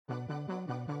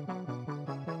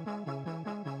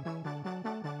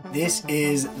This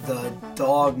is the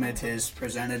Dawg-matist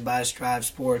presented by Strive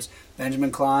Sports. Benjamin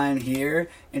Klein here,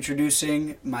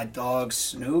 introducing my dog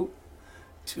Snoop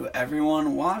to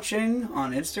everyone watching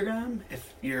on Instagram.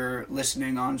 If you're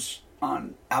listening on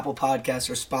Apple Podcasts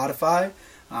or Spotify,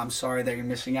 I'm sorry that you're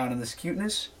missing out on this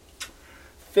cuteness.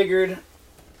 Figured,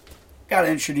 gotta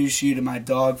introduce you to my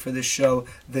dog for this show,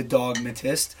 the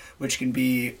Dawg-matist, which can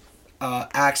be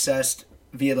accessed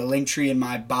via the link tree in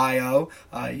my bio.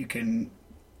 You can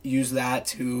use that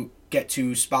to get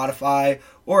to Spotify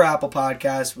or Apple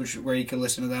Podcasts, where you can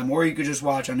listen to them, or you could just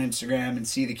watch on Instagram and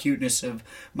see the cuteness of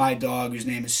my dog, whose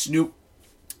name is Snoop.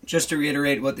 Just to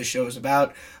reiterate what the show is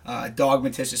about,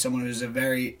 Dawg-matist is someone who's a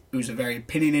very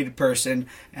opinionated person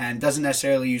and doesn't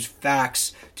necessarily use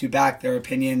facts to back their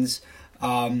opinions.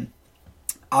 I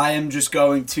am just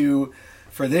going to,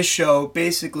 for this show,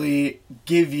 basically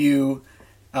give you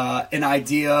an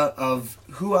idea of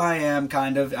who I am,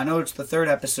 kind of. I know it's the third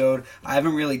episode. I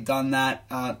haven't really done that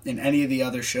in any of the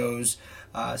other shows.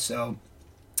 So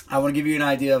I want to give you an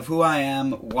idea of who I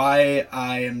am, why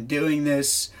I am doing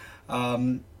this,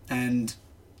 and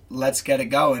let's get it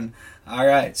going. All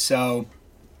right, so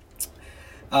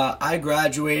I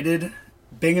graduated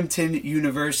Binghamton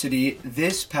University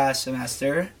this past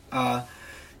semester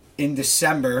in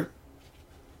December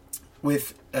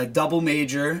with a double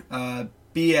major,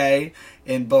 BA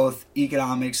in both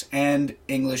economics and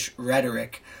English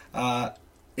rhetoric.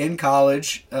 In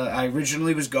college, I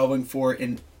originally was going for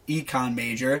an econ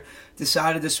major,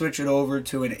 decided to switch it over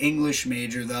to an English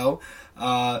major though,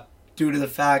 due to the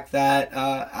fact that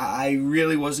I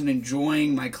really wasn't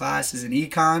enjoying my classes in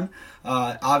econ.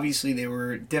 Obviously they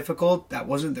were difficult. That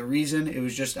wasn't the reason. It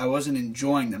was just I wasn't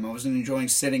enjoying them. I wasn't enjoying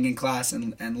sitting in class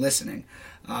and listening.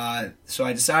 So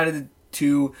I decided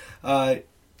to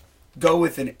go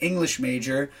with an English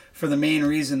major for the main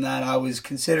reason that I was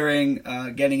considering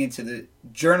getting into the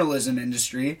journalism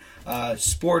industry,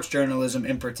 sports journalism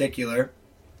in particular.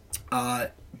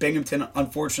 Binghamton,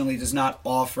 unfortunately, does not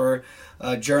offer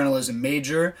a journalism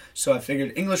major, so I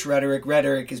figured English rhetoric.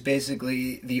 Rhetoric is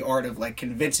basically the art of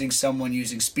convincing someone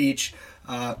using speech.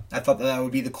 I thought that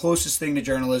would be the closest thing to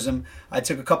journalism. I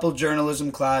took a couple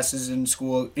journalism classes in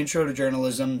school, intro to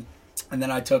journalism, and then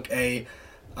I took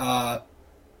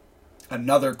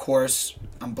another course.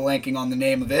 I'm blanking on the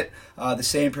name of it. The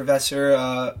same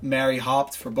professor, Mary,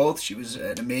 hopped for both. She was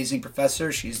an amazing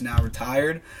professor. She's now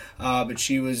retired, but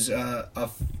she was a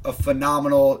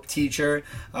phenomenal teacher,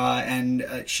 and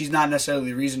she's not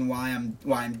necessarily the reason why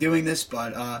I'm doing this,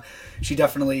 but she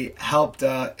definitely helped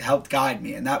guide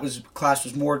me. And class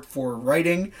was more for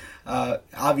writing.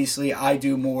 Obviously, I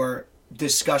do more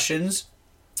discussions.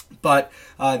 But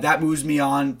that moves me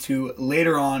on to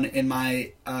later on in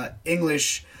my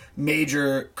English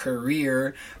major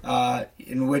career,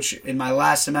 in which in my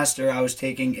last semester I was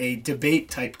taking a debate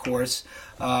type course,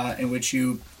 in which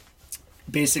you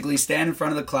basically stand in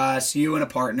front of the class, you and a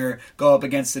partner go up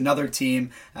against another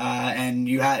team, and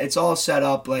it's all set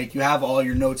up, you have all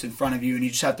your notes in front of you and you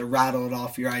just have to rattle it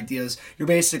off, your ideas. You're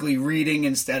basically reading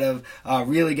instead of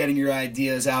really getting your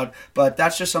ideas out, but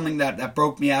that's just something that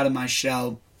broke me out of my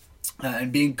shell.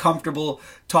 And being comfortable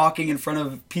talking in front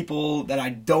of people that I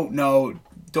don't know,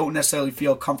 don't necessarily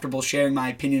feel comfortable sharing my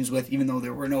opinions with, even though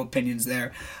there were no opinions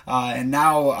there. And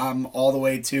now I'm all the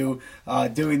way to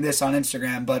doing this on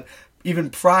Instagram. But even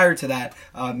prior to that,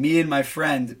 me and my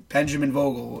friend Benjamin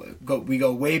Vogel, we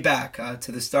go way back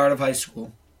to the start of high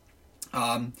school.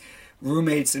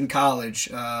 Roommates in college,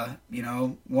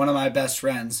 one of my best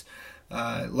friends,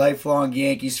 lifelong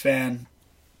Yankees fan.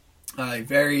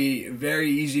 Very, very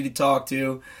easy to talk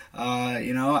to.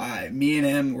 Me and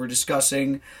him were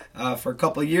discussing for a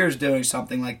couple of years doing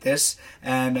something like this,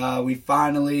 and we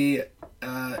finally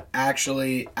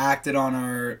actually acted on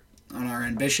our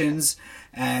ambitions,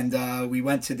 and we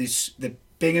went to the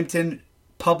Binghamton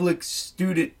Public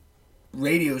Student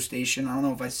radio station. I don't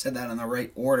know if I said that in the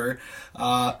right order,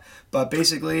 but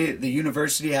basically the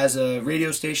university has a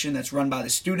radio station that's run by the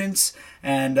students,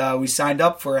 and we signed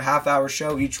up for a half-hour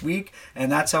show each week,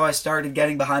 and that's how I started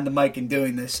getting behind the mic and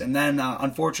doing this. And then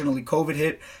unfortunately COVID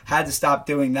hit, had to stop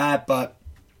doing that, but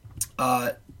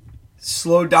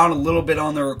slowed down a little bit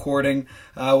on the recording.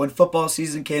 When football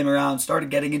season came around, started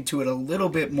getting into it a little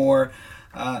bit more,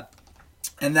 and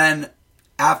then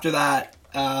after that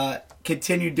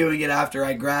continued doing it after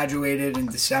I graduated in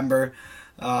December.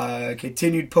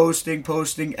 Continued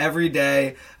posting every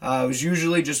day. It was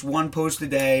usually just one post a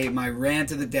day, my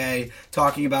rant of the day,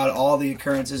 talking about all the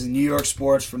occurrences in New York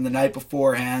sports from the night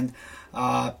beforehand.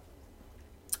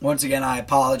 Once again, I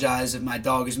apologize if my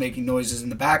dog is making noises in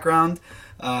the background.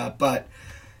 But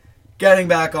getting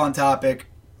back on topic,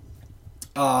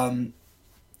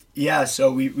 yeah,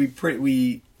 so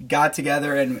we got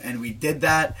together and we did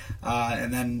that,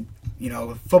 and then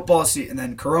football season, and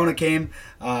then Corona came.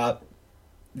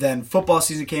 Then football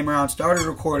season came around, started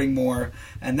recording more,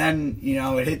 and then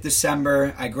it hit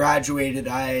December. I graduated.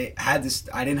 I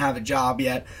didn't have a job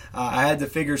yet. I had to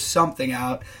figure something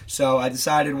out, so I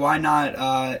decided why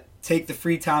not take the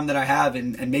free time that I have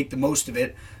and make the most of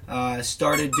it.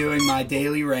 Started doing my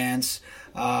daily rants,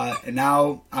 and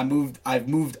now I've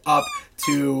moved up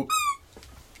to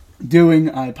doing.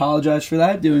 I apologize for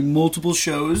that. Doing multiple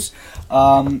shows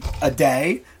a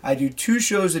day. I do 2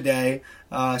 shows a day.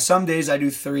 Some days I do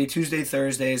 3. Tuesday,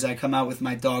 Thursdays I come out with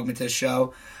my Dawg-matist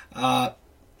show.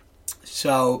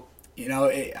 So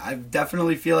I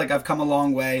definitely feel like I've come a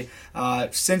long way.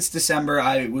 Since December,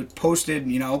 I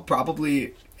posted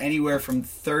probably anywhere from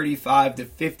 35 to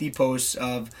 50 posts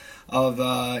of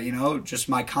just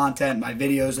my content, my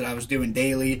videos that I was doing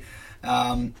daily.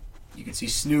 You can see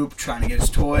Snoop trying to get his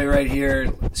toy right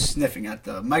here, sniffing at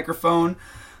the microphone.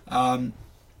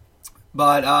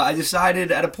 But I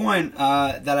decided at a point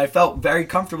that I felt very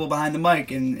comfortable behind the mic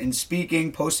and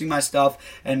speaking, posting my stuff,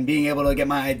 and being able to get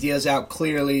my ideas out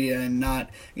clearly and not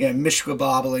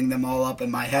mishkabobbling them all up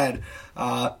in my head.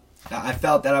 I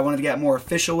felt that I wanted to get more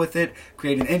official with it,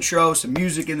 create an intro, some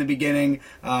music in the beginning,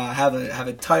 have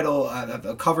a title, have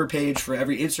a cover page for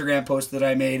every Instagram post that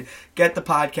I made, get the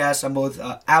podcast on both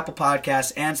Apple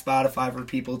Podcasts and Spotify for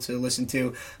people to listen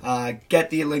to, get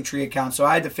the Linktree account. So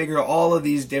I had to figure all of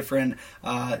these different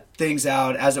things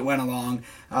out as it went along,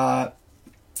 and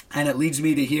it leads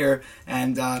me to here.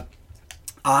 And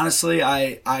honestly,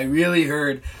 I really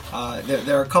heard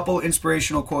there are a couple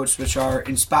inspirational quotes which are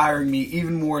inspiring me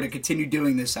even more to continue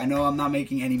doing this. I know I'm not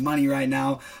making any money right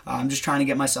now. I'm just trying to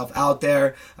get myself out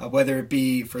there, whether it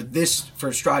be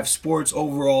for Strive Sports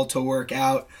overall to work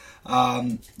out,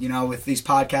 with these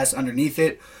podcasts underneath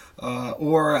it.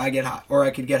 Or I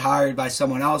could get hired by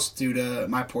someone else due to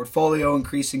my portfolio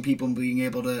increasing, people being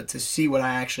able to see what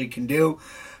I actually can do.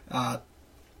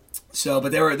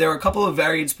 But there were a couple of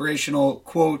very inspirational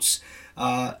quotes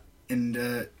that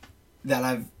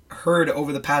I've heard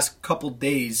over the past couple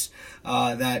days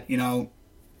that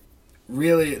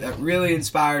really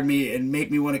inspired me and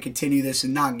make me want to continue this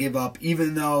and not give up,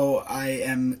 even though I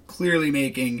am clearly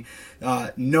making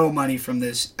no money from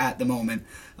this at the moment.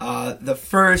 The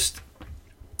first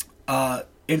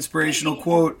inspirational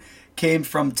quote came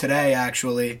from today,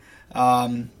 actually.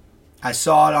 I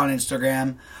saw it on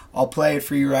Instagram. I'll play it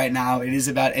for you right now. It is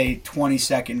about a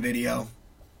 20-second video.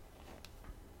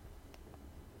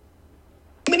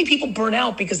 Many people burn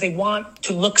out because they want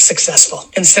to look successful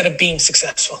instead of being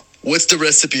successful. What's the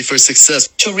recipe for success?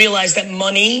 To realize that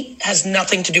money has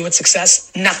nothing to do with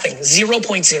success. Nothing.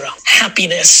 0.0.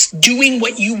 Happiness. Doing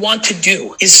what you want to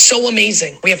do is so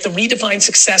amazing. We have to redefine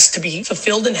success to be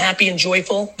fulfilled and happy and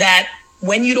joyful, that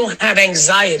when you don't have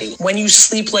anxiety, when you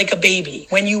sleep like a baby,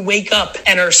 when you wake up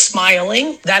and are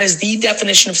smiling, that is the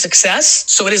definition of success.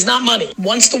 So it is not money.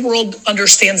 Once the world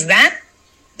understands that,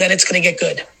 then it's going to get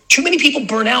good. Too many people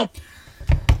burn out.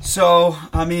 So,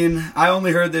 I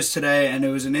only heard this today, and it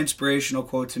was an inspirational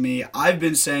quote to me. I've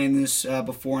been saying this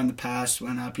before in the past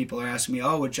when people are asking me,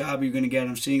 what job are you going to get?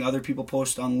 I'm seeing other people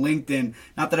post on LinkedIn.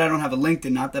 Not that I don't have a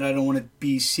LinkedIn, not that I don't want to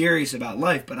be serious about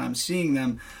life, but I'm seeing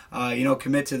them,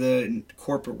 commit to the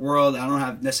corporate world. I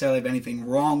don't necessarily have anything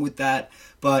wrong with that,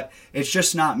 but it's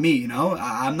just not me,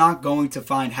 I'm not going to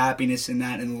find happiness in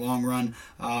that in the long run,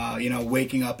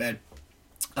 waking up at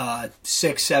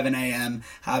 6, 7 a.m.,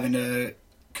 having to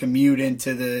commute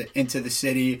into the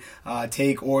city,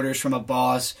 take orders from a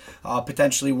boss,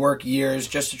 potentially work years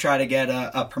just to try to get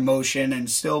a promotion and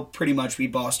still pretty much be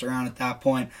bossed around at that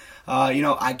point.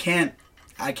 I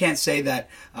can't say that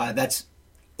that's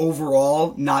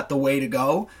overall not the way to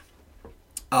go.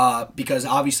 Because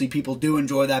obviously people do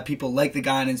enjoy that. People like the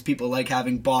guidance. People like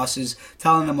having bosses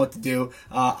telling them what to do.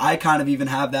 I kind of even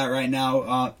have that right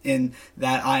now in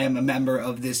that I am a member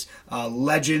of this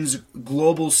Legends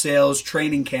Global Sales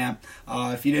Training Camp.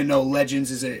 If you didn't know,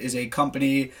 Legends is a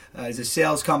company, is a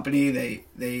sales company.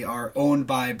 They are owned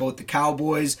by both the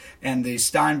Cowboys and the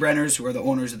Steinbrenners, who are the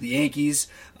owners of the Yankees.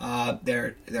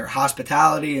 Their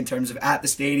hospitality in terms of at the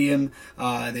stadium.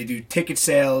 They do ticket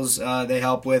sales. They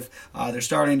help with. They're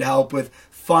starting to help with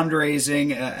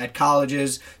fundraising at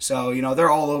colleges. So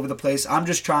they're all over the place. I'm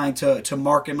just trying to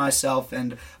market myself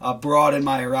and broaden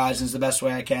my horizons the best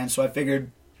way I can. So I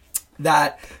figured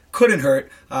that couldn't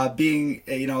hurt. Being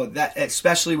that,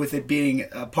 especially with it being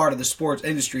a part of the sports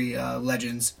industry,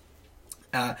 Legends.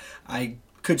 I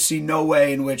could see no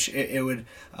way in which it would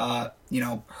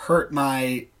hurt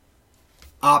my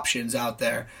options out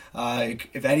there.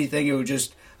 If anything, it would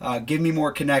just give me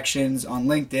more connections on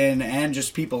LinkedIn and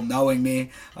just people knowing me,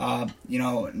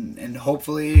 and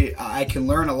hopefully I can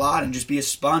learn a lot and just be a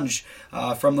sponge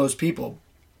from those people.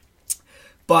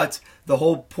 But the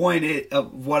whole point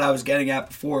of what I was getting at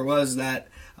before was that,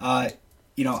 I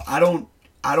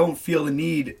don't feel the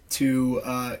need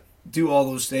to do all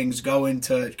those things,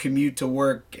 commute to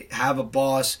work, have a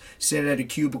boss, sit at a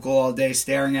cubicle all day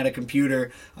staring at a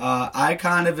computer. I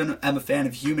kind of am a fan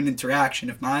of human interaction.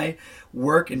 If my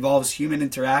work involves human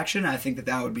interaction, I think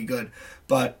that would be good.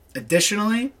 But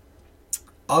additionally,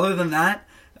 other than that,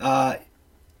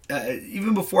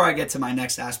 even before I get to my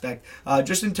next aspect,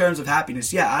 just in terms of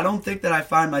happiness, I don't think that I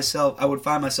would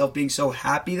find myself being so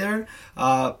happy there.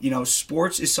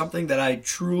 Sports is something that I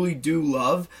truly do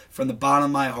love from the bottom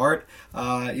of my heart.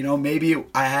 Maybe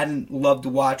I hadn't loved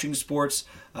watching sports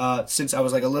since I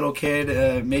was like a little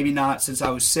kid, maybe not since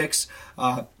I was 6,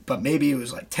 but maybe it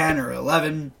was like 10 or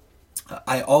 11.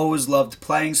 I always loved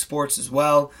playing sports as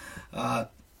well.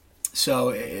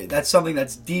 So that's something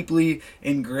that's deeply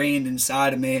ingrained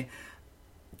inside of me,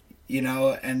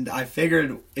 and I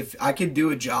figured if I could do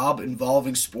a job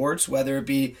involving sports, whether it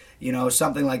be,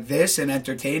 something like this in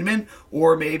entertainment,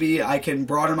 or maybe I can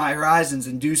broaden my horizons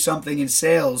and do something in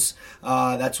sales.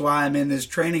 That's why I'm in this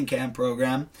training camp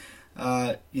program.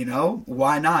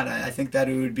 Why not? I think that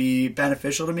it would be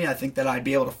beneficial to me. I think that I'd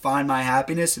be able to find my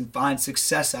happiness and find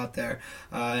success out there.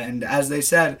 And as they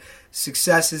said,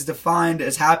 success is defined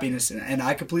as happiness, and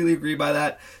I completely agree by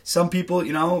that. Some people,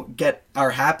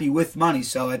 are happy with money.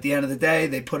 So at the end of the day,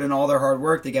 they put in all their hard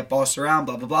work, they get bossed around,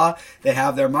 blah, blah, blah. They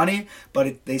have their money,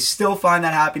 but they still find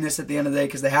that happiness at the end of the day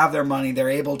because they have their money. They're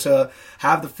able to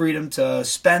have the freedom to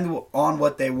spend on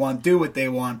what they want, do what they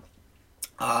want.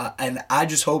 And I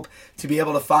just hope to be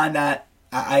able to find that.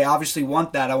 I obviously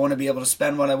want that. I want to be able to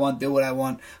spend what I want, do what I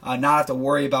want, not have to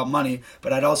worry about money.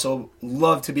 But I'd also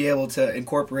love to be able to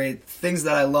incorporate things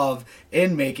that I love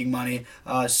in making money,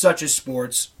 such as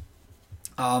sports.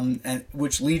 And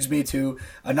which leads me to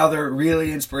another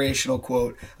really inspirational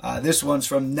quote. This one's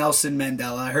from Nelson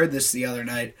Mandela. I heard this the other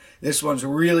night. This one's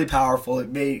really powerful.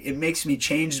 It makes me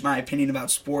change my opinion about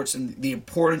sports and the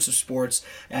importance of sports.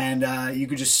 And you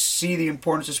could just see the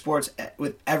importance of sports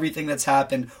with everything that's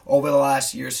happened over the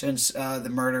last year since the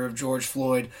murder of George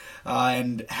Floyd,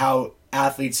 and how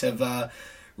athletes have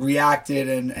reacted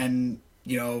and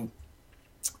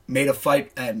made a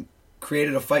fight and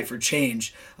created a fight for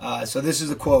change. So this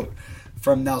is a quote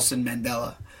from Nelson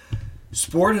Mandela.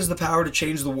 Sport has the power to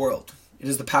change the world. It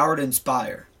has the power to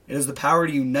inspire. It has the power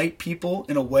to unite people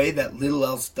in a way that little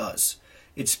else does.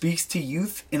 It speaks to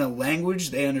youth in a language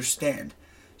they understand.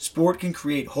 Sport can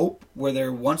create hope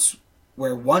where once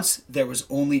there was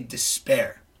only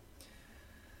despair.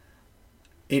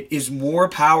 It is more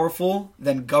powerful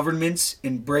than governments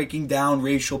in breaking down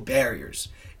racial barriers.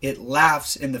 It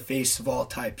laughs in the face of all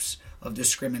types of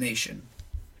discrimination.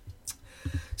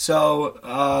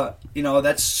 So,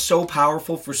 that's so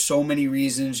powerful for so many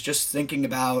reasons. Just thinking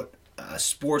about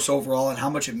sports overall and how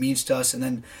much it means to us,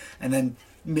 and then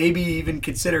maybe even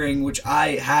considering, which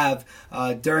I have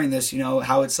during this,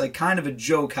 how it's like kind of a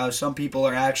joke how some people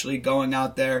are actually going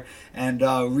out there and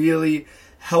really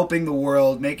helping the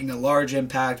world, making a large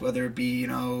impact, whether it be,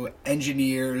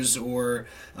 engineers or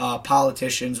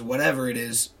politicians, whatever it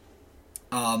is.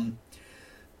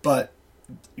 But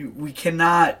we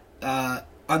cannot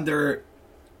under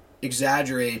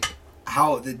exaggerate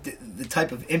how the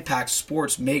type of impact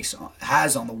sports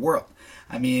has on the world.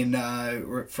 I mean,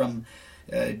 from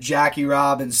Jackie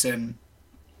Robinson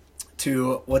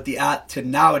to to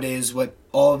nowadays what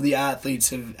all of the athletes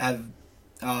have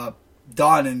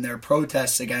done in their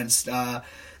protests against the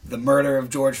murder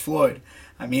of George Floyd.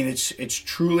 I mean, it's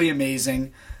truly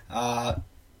amazing. I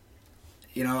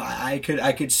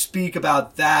could speak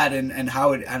about that and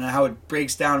how it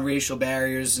breaks down racial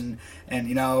barriers and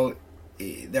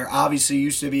there obviously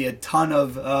used to be a ton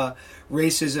of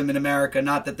racism in America.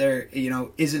 Not that there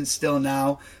isn't still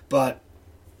now, but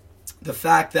the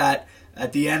fact that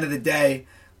at the end of the day,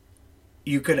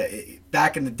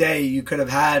 back in the day you could have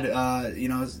had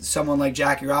someone like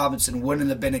Jackie Robinson wouldn't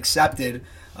have been accepted.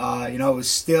 It was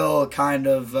still kind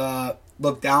of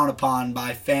looked down upon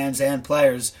by fans and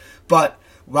players, but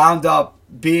wound up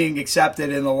being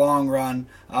accepted in the long run,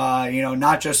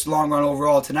 not just long run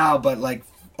overall to now, but like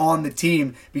on the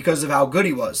team because of how good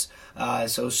he was.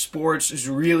 So sports is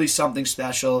really something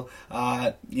special.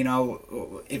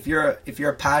 If you're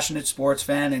a passionate sports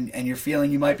fan and you're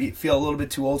feeling you might feel a little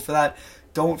bit too old for that,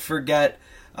 don't forget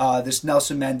this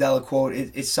Nelson Mandela quote.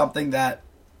 It's something that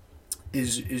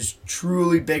is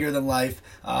truly bigger than life.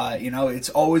 It's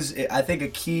always, I think a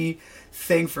key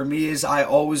thing for me is I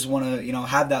always want to,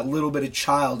 have that little bit of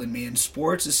child in me, and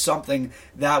sports is something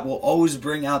that will always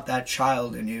bring out that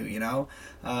child in you.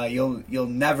 You'll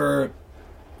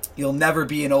never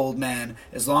be an old man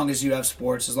as long as you have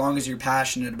sports, as long as you're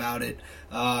passionate about it,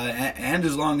 and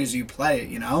as long as you play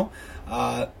it.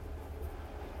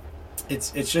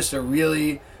 It's just a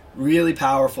really, really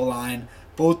powerful line.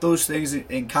 Both those things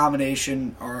in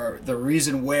combination are the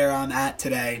reason where I'm at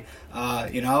today.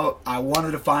 I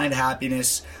wanted to find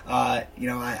happiness. I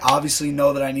obviously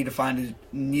know that I needed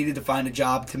to find a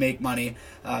job to make money.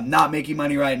 I'm not making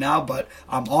money right now, but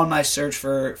I'm on my search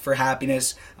for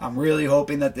happiness. I'm really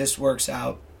hoping that this works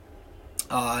out.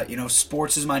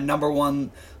 Sports is my number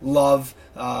one love.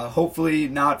 Hopefully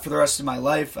not for the rest of my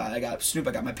life. I got Snoop,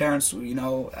 I got my parents,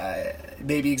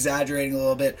 maybe exaggerating a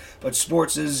little bit, but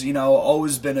sports has,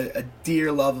 always been a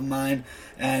dear love of mine,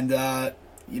 and,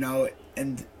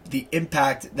 and the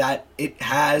impact that it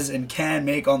has and can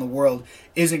make on the world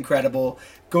is incredible.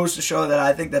 Goes to show that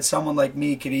I think that someone like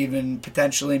me could even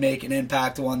potentially make an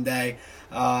impact one day.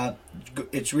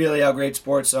 It's really how great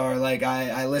sports are. Like,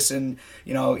 I listen,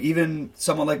 even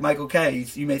someone like Michael Kay,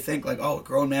 you may think like, oh, a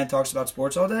grown man talks about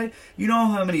sports all day. You know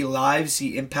how many lives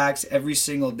he impacts every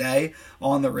single day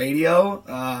on the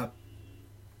radio?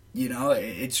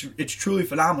 It's truly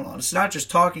phenomenal. And it's not just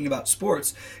talking about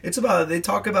sports. They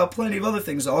talk about plenty of other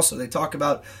things also. They talk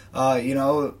about,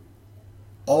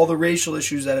 all the racial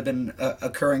issues that have been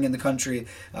occurring in the country,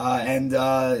 and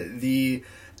the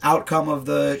outcome of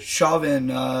the Chauvin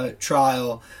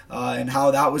trial, and how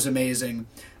that was amazing.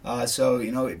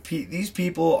 These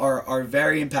people are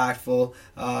very impactful.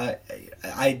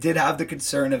 I did have the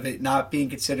concern of it not being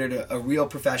considered a real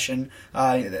profession.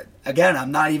 Again,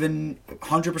 I'm not even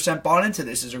 100% bought into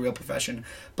this as a real profession,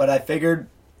 but I figured,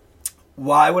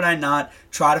 why would I not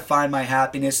try to find my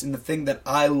happiness in the thing that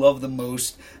I love the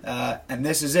most? And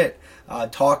this is it,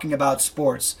 talking about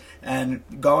sports. And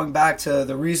going back to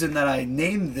the reason that I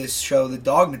named this show The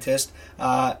Dawg-matist,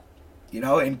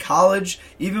 in college,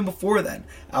 even before then,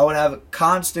 I would have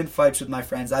constant fights with my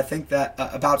friends. I think that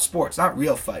about sports, not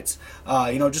real fights,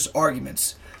 just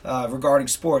arguments regarding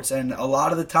sports. And a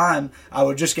lot of the time, I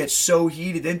would just get so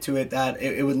heated into it that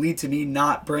it would lead to me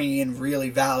not bringing in really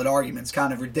valid arguments,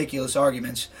 kind of ridiculous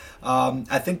arguments.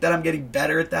 I think that I'm getting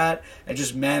better at that, and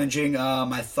just managing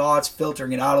my thoughts,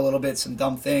 filtering it out a little bit, some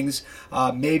dumb things.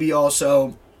 Maybe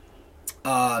also,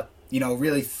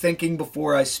 really thinking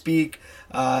before I speak.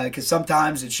 Because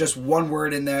sometimes it's just one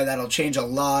word in there that'll change a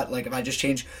lot. Like if I just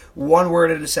change one word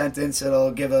in a sentence,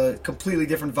 it'll give a completely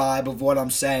different vibe of what I'm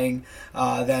saying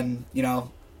than,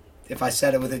 if I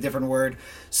said it with a different word.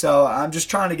 So I'm just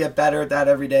trying to get better at that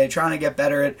every day, trying to get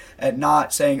better at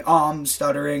not saying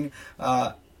stuttering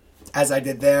as I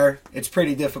did there. It's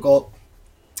pretty difficult.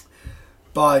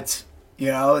 But,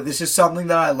 this is something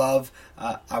that I love.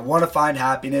 I want to find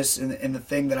happiness in the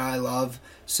thing that I love.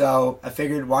 So I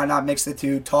figured, why not mix the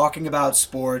two? Talking about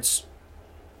sports,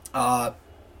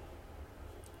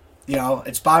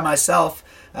 it's by myself.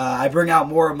 I bring out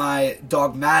more of my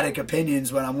dogmatic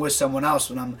opinions when I'm with someone else.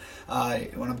 When I'm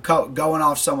going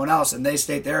off someone else and they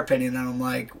state their opinion, and I'm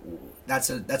like, that's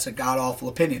a god awful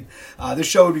opinion. This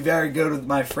show would be very good with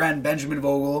my friend Benjamin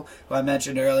Vogel, who I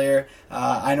mentioned earlier.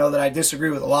 I know that I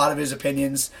disagree with a lot of his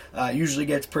opinions. Usually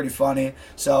gets pretty funny.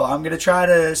 So I'm gonna try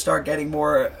to start getting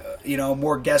more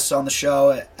guests on the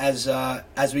show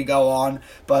as we go on.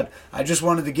 But I just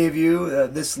wanted to give you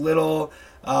this little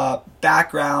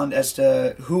background as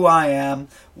to who I am,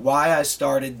 why I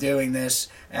started doing this,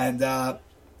 and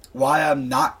why I'm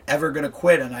not ever going to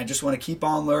quit. And I just want to keep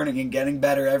on learning and getting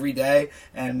better every day.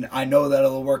 And I know that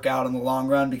it'll work out in the long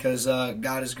run because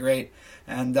God is great.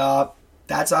 And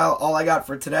that's all I got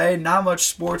for today. Not much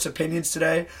sports opinions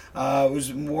today. It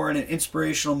was more in an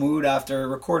inspirational mood after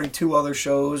recording 2 other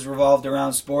shows revolved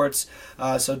around sports.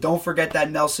 So don't forget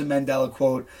that Nelson Mandela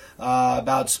quote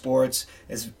about sports.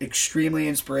 It's extremely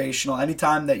inspirational.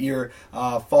 Anytime that you're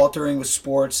faltering with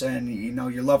sports and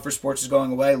your love for sports is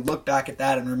going away, look back at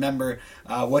that and remember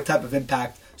what type of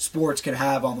impact sports can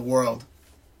have on the world.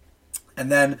 And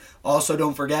then also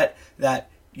don't forget that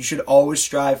you should always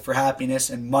strive for happiness,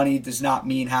 and money does not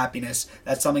mean happiness.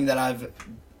 That's something that I've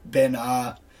been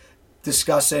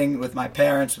discussing with my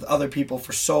parents, with other people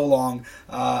for so long.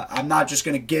 I'm not just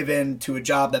going to give in to a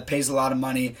job that pays a lot of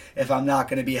money if I'm not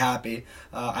going to be happy.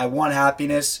 I want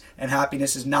happiness, and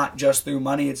happiness is not just through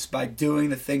money. It's by doing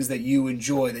the things that you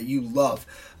enjoy, that you love.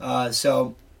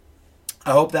 So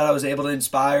I hope that I was able to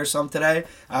inspire some today.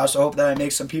 I also hope that I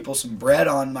make some people some bread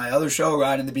on my other show,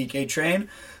 Riding the BK Train.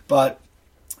 But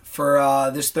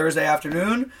for this Thursday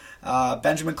afternoon.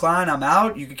 Benjamin Klein, I'm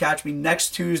out. You can catch me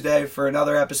next Tuesday for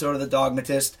another episode of the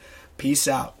Dawg-matist. Peace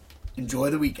out. Enjoy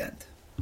the weekend.